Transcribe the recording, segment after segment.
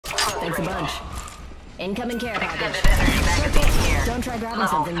Thanks a bunch. Incoming care package. Extended energy magazine here. Don't try grabbing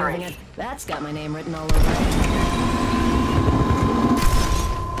Level something 3. moving it. That's got my name written all over it.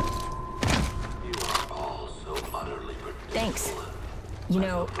 You are all so utterly predictable. Thanks. You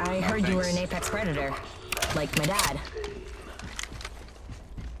know, I heard you were an apex predator. Like my dad.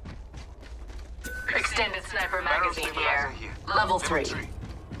 Extended sniper magazine here. Level 3.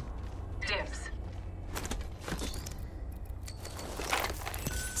 Dibs.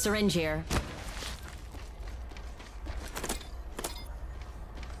 Syringe here.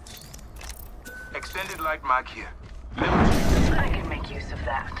 Extended light mag here. I can make use of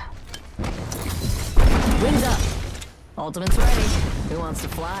that. Wings up. Ultimate's ready. Who wants to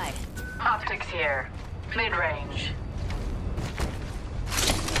fly? Optics here. Mid-range.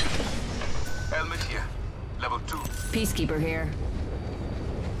 Helmet here. Level 2. Peacekeeper here.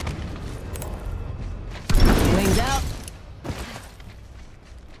 Wings out.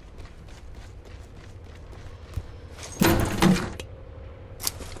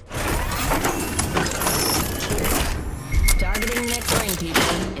 Targeting next ring, people.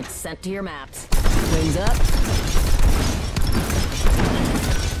 It's sent to your maps. Wings up.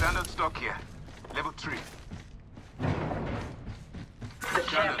 Standard stock here. Level 3. The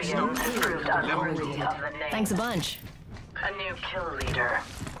champion proved unworthy of the name. Thanks a bunch. A new kill leader.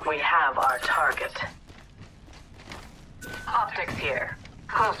 We have our target. Optics here.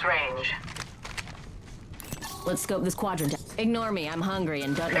 Close range. Let's scope this quadrant. Ignore me, I'm hungry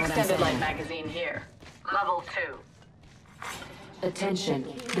and don't know what I'm Extended light saying. magazine here. Level 2. Attention,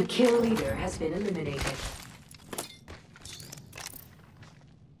 the kill leader has been eliminated.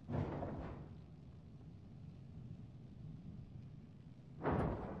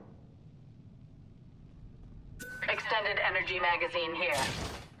 Extended energy magazine here.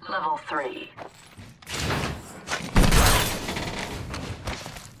 Level 3.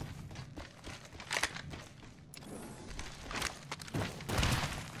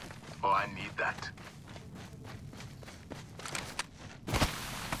 Oh, I need that.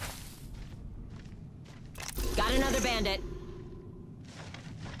 Got another bandit.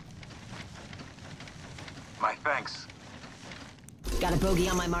 My thanks. Got a bogey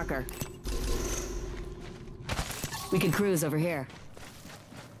on my marker. We could cruise over here.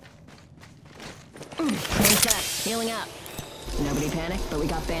 One sec, healing up. Nobody panic, but we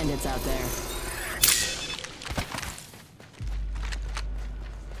got bandits out there.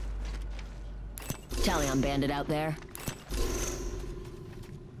 Talion bandit out there.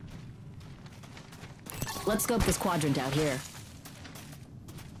 Let's scope this quadrant out here.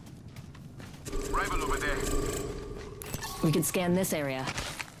 Rival over there. We could scan this area.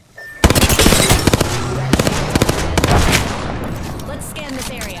 Let's scan this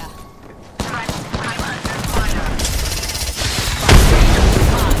area. We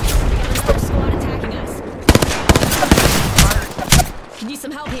got another squad attacking us. Could use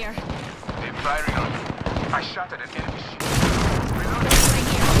some help here. They're firing on me. I shot at an enemy ship. Right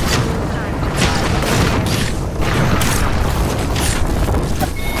here.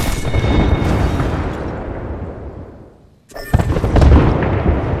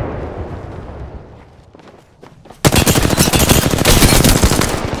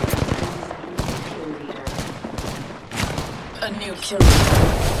 A new kill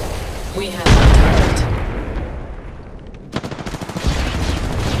leader. We have our target.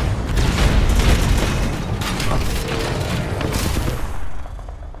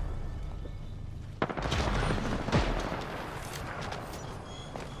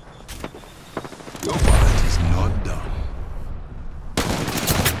 Your part is not done.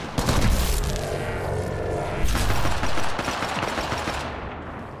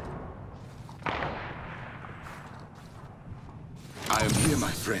 I am here,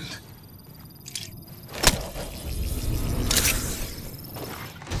 my friend.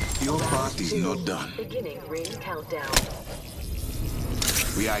 Your part is not done. Beginning ring countdown.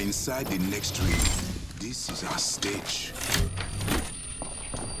 We are inside the next ring. This is our stage.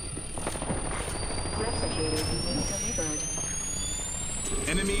 Replicator being delivered.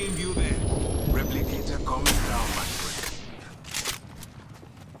 Enemy in view there. Replicator coming down, my friend.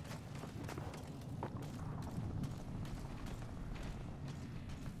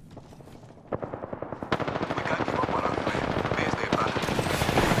 We can't give up on our plan. There's their back.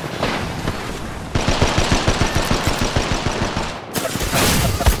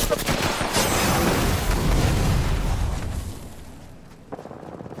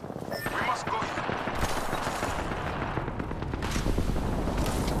 We must go here.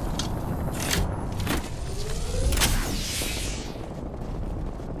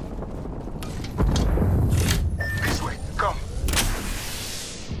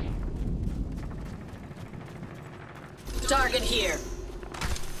 Target here.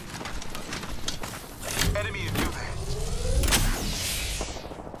 Enemy in view there.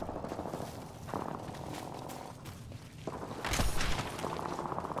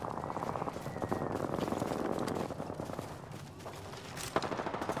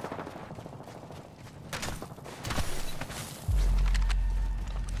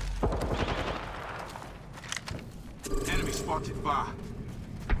 Enemy spotted far.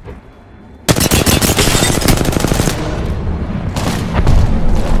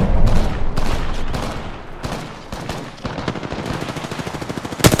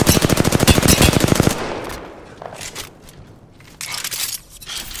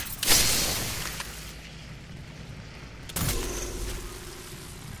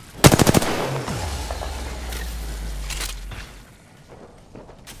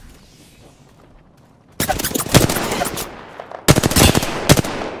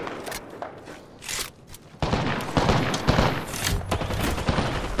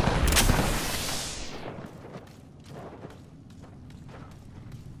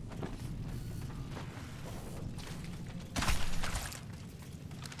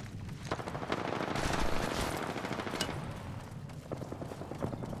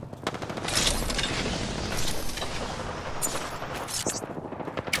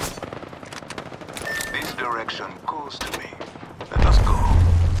 Direction calls to me. Let us go.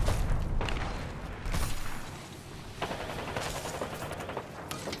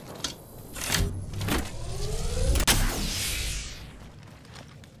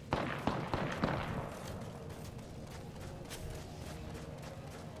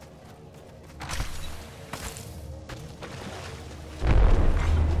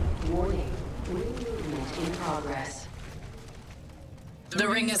 Warning. Ring movement in progress. The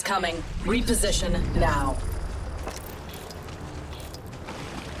ring is coming. Reposition now.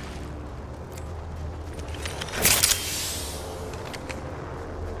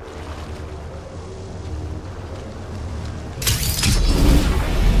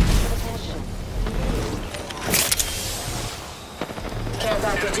 Attention. Care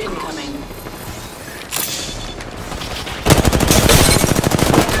package incoming.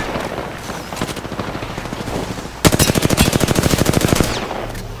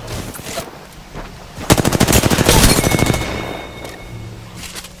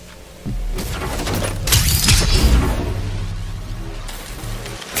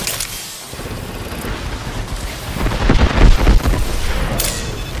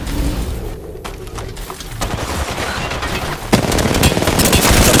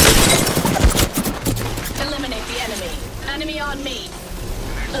 Enemy on me.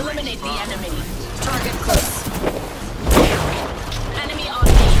 Eliminate the enemy. Target close. Enemy on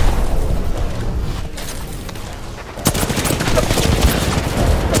me.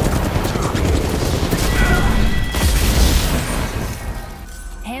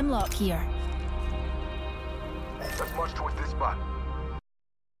 Hemlock here. Let's march towards this spot.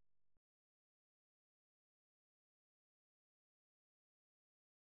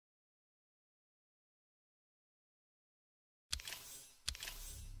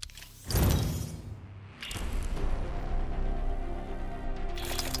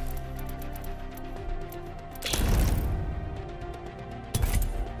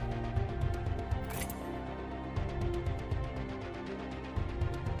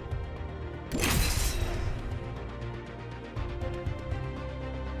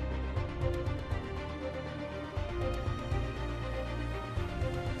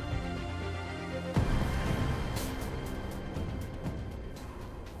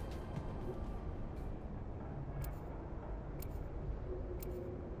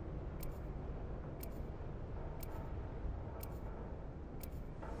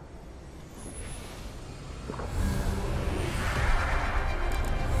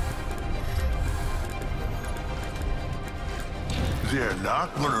 They're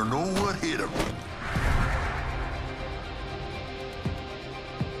not gonna know what hit them.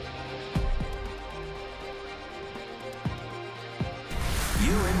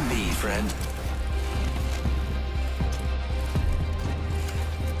 You and me, friend.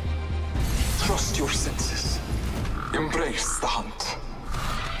 Trust your senses. Embrace the hunt.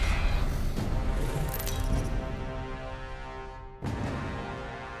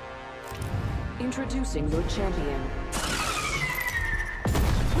 Introducing your champion.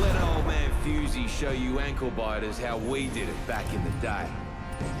 Let old man Fusey show you ankle biters how we did it back in the day.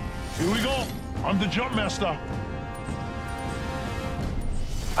 Here we go. I'm the jump master.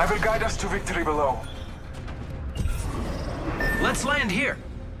 I will guide us to victory below. Let's land here.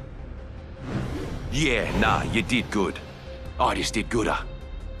 Yeah, nah, you did good. I just did gooder.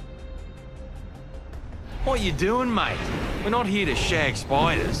 What you doing, mate? We're not here to shag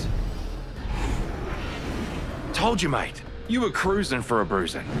spiders. Told you, mate. You were cruising for a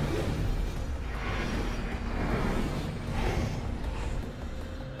bruising.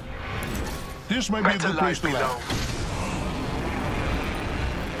 This may be a good place to land.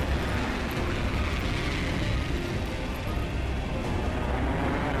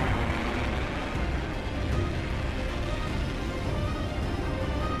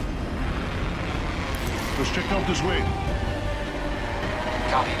 Let's check out this way.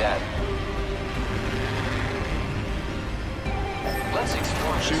 Copy that. Let's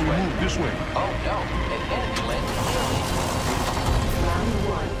explore Say this we way. move this way. Oh no, an enemy landed near me. Round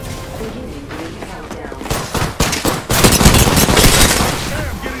 1. Beginning ring countdown.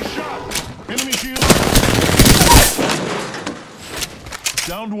 Damn, getting shot! Enemy shield!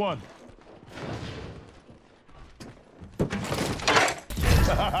 Downed one.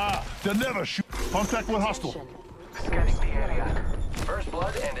 They'll never shoot. Contact with hostile. Scanning the area. First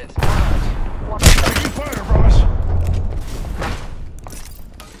blood and it's Taking fire, brothers.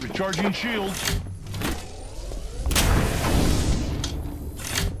 Recharging shields.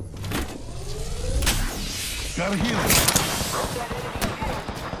 Gotta heal him.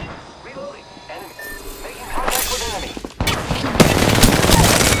 reloading. Enemy. Making contact with enemy.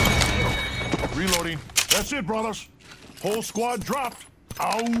 Reloading. That's it, brothers. Whole squad dropped.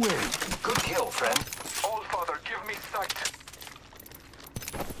 Our way. Good kill, friend. All Father, give me sight.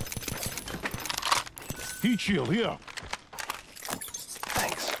 Heat shield here.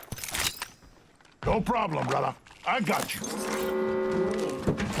 Thanks. No problem, brother. I got you.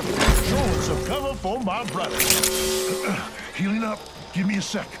 Throwing some cover for my brother. Healing up. Give me a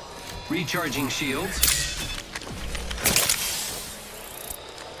sec. Recharging shields.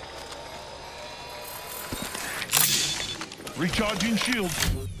 Recharging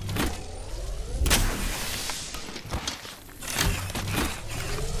shields.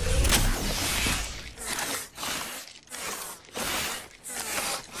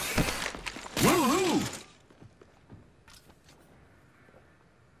 Woohoo!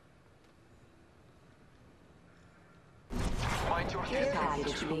 Mind your Care distance.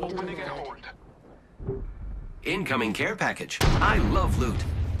 package being Opening and delivered. hold. Incoming care package. I love loot.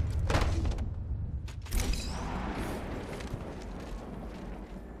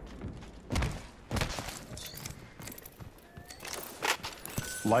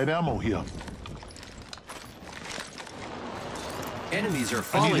 Light ammo here. Enemies are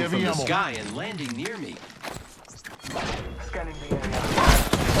falling heavy from the ammo. sky and landing near me. Scanning the area.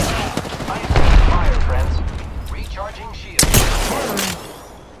 I am taking fire, friends. Recharging shield. Firing.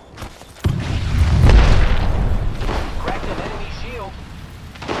 Cracked an enemy shield.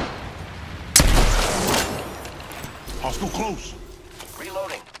 Hostile close.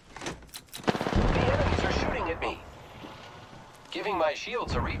 Reloading. The enemies are shooting at me. Giving my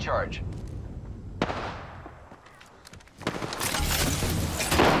shields a recharge.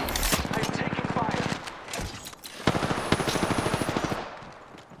 I'm taking fire.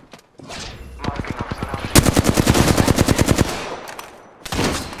 Marking our surroundings.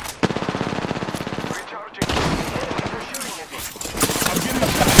 Recharging. The enemies are shooting at me. I'm getting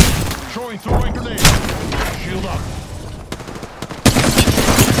shot. Throwing throwing grenade. Shield up.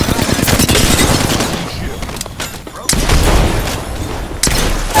 Shield.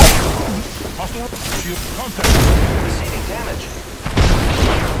 Hostile shield contact. Receiving damage.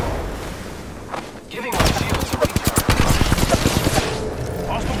 Giving my shields a recharge.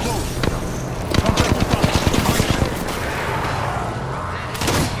 Hostile close. Contact with fire.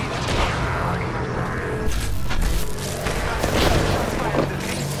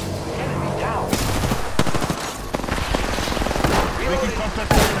 Enemy down. Making contact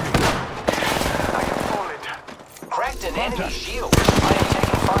with enemy. I am fallen. Cracked an enemy Contact. shield. I am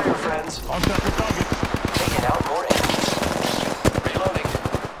taking fire, friends. Contact with target. Taking out more enemies. Reloading.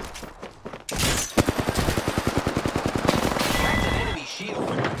 Cracked an enemy shield.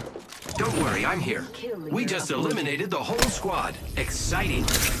 Don't worry, I'm here. We just eliminated the whole squad. Exciting.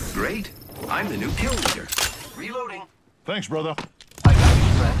 Great. I'm the new kill leader. Reloading. Thanks, brother. I got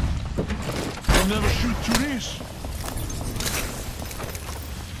you, friend. They'll never shoot through these.